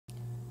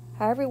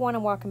Hi everyone,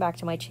 and welcome back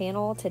to my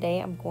channel. Today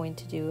I'm going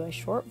to do a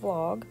short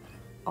vlog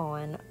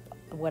on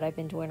what I've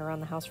been doing around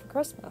the house for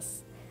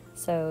Christmas.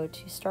 So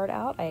to start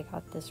out, I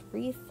got this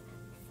wreath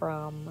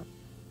from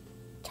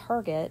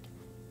Target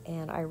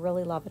and I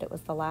really love it. It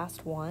was the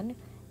last one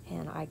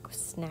and I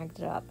snagged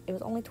it up. It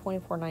was only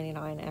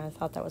 $24.99 and I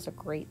thought that was a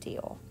great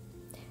deal.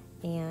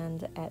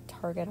 And at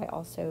Target I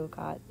also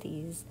got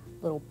these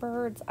little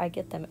birds. I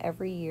get them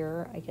every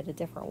year. I get a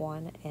different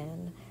one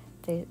and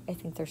I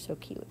think they're so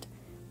cute.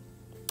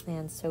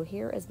 And so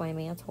here is my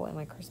mantle and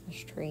my Christmas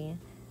tree.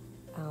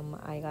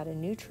 I got a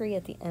new tree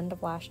at the end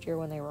of last year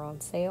when they were on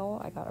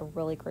sale. I got a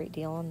really great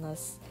deal on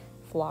this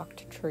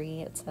flocked tree.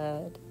 It's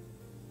a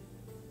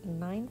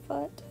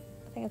 9-foot,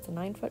 I think it's a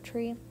 9-foot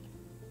tree.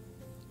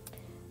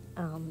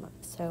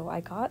 So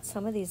I got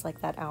some of these, like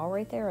that owl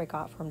right there, I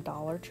got from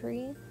Dollar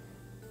Tree.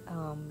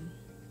 And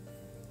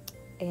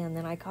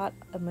then I got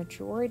a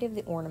majority of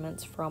the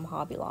ornaments from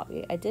Hobby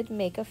Lobby. I did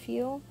make a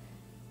few.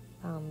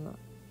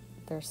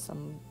 There's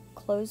some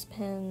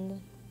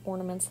clothespin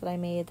ornaments that I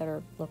made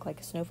that look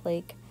like a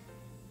snowflake,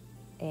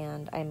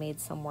 and I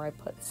made some where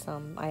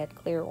I had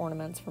clear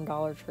ornaments from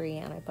Dollar Tree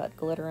and I put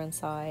glitter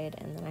inside,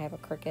 and then I have a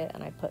cricket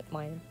and I put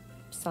my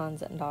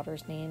son's and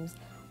daughter's names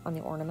on the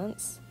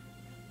ornaments.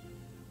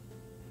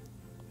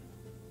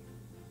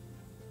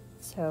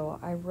 So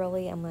I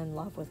really am in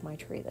love with my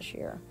tree this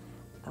year.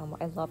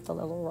 I love the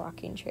little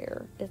rocking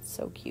chair. It's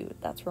so cute.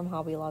 That's from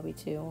Hobby Lobby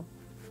too.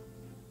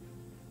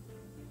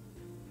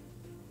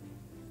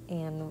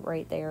 And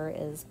right there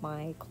is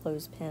my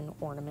clothespin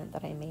ornament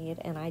that I made,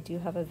 and I do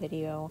have a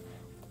video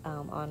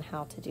on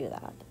how to do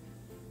that.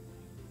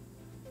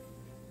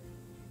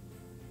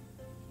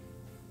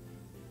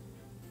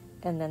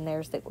 And then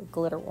there's the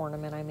glitter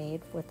ornament I made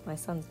with my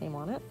son's name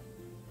on it.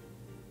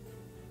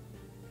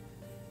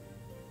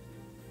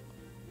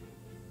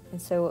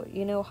 And so,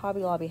 you know,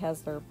 Hobby Lobby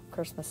has their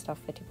Christmas stuff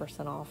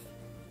 50% off.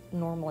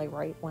 Normally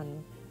right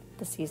when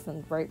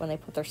they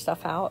put their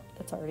stuff out,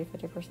 it's already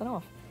 50%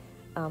 off.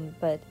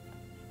 But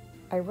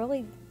I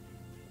really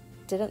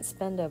didn't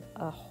spend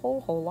a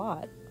whole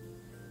lot.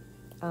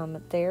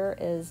 There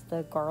is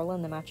the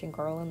garland, the matching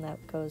garland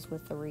that goes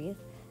with the wreath,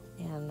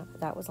 and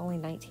that was only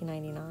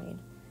 $19.99.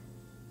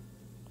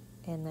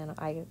 And then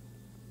I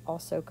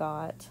also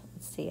got,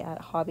 let's see, at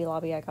Hobby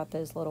Lobby I got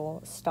those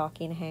little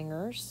stocking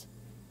hangers.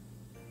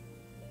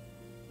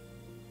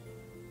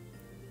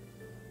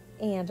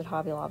 And at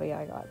Hobby Lobby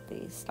I got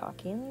these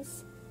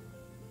stockings.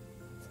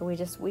 So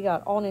we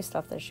got all new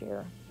stuff this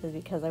year, is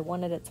because I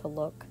wanted it to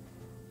look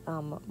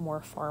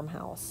more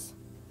farmhouse,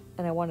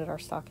 and I wanted our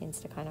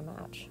stockings to kind of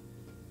match.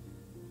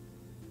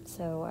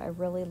 So I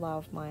really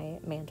love my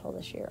mantle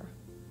this year.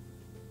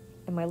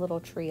 And my little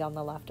tree on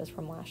the left is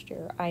from last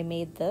year. I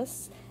made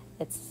this.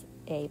 It's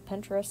a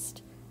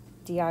Pinterest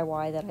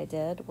DIY that I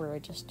did where I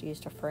just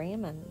used a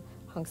frame and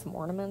hung some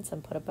ornaments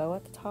and put a bow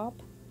at the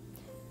top.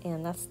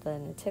 And that's the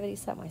nativity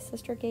set my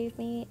sister gave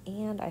me,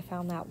 and I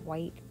found that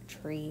white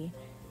tree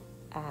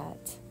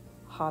at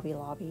Hobby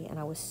Lobby, and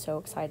I was so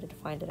excited to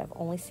find it. I've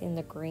only seen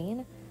the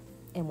green,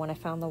 and when I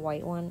found the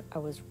white one, I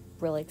was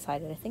really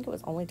excited. I think it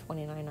was only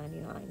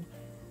 $29.99.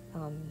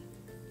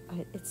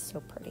 It's so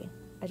pretty.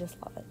 I just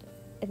love it.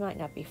 It might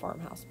not be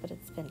farmhouse, but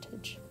it's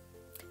vintage.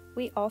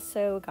 We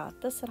also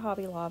got this at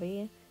Hobby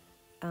Lobby.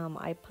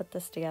 I put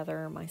this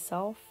together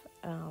myself.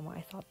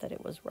 I thought that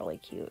it was really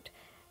cute.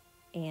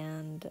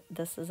 And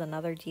this is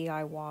another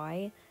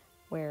DIY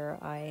where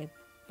I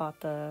bought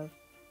the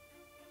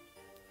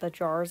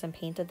jars and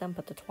painted them,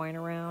 put the twine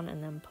around,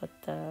 and then put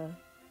the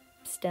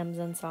stems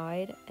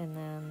inside. And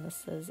then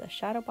this is a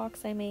shadow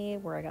box I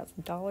made where I got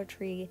some Dollar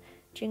Tree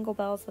jingle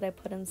bells that I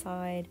put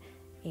inside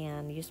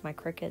and used my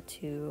Cricut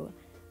to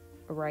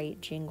write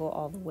 "Jingle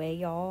All the Way,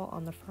 Y'all"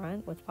 on the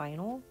front with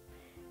vinyl.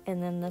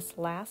 And then this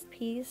last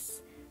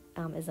piece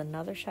is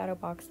another shadow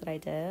box that I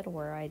did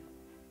where I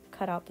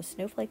cut out the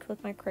snowflakes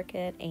with my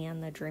Cricut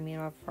and the Dreaming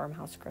of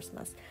Farmhouse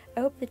Christmas. I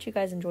hope that you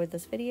guys enjoyed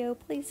this video.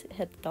 Please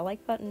hit the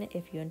like button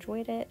if you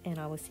enjoyed it, and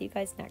I will see you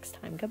guys next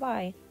time.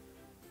 Goodbye.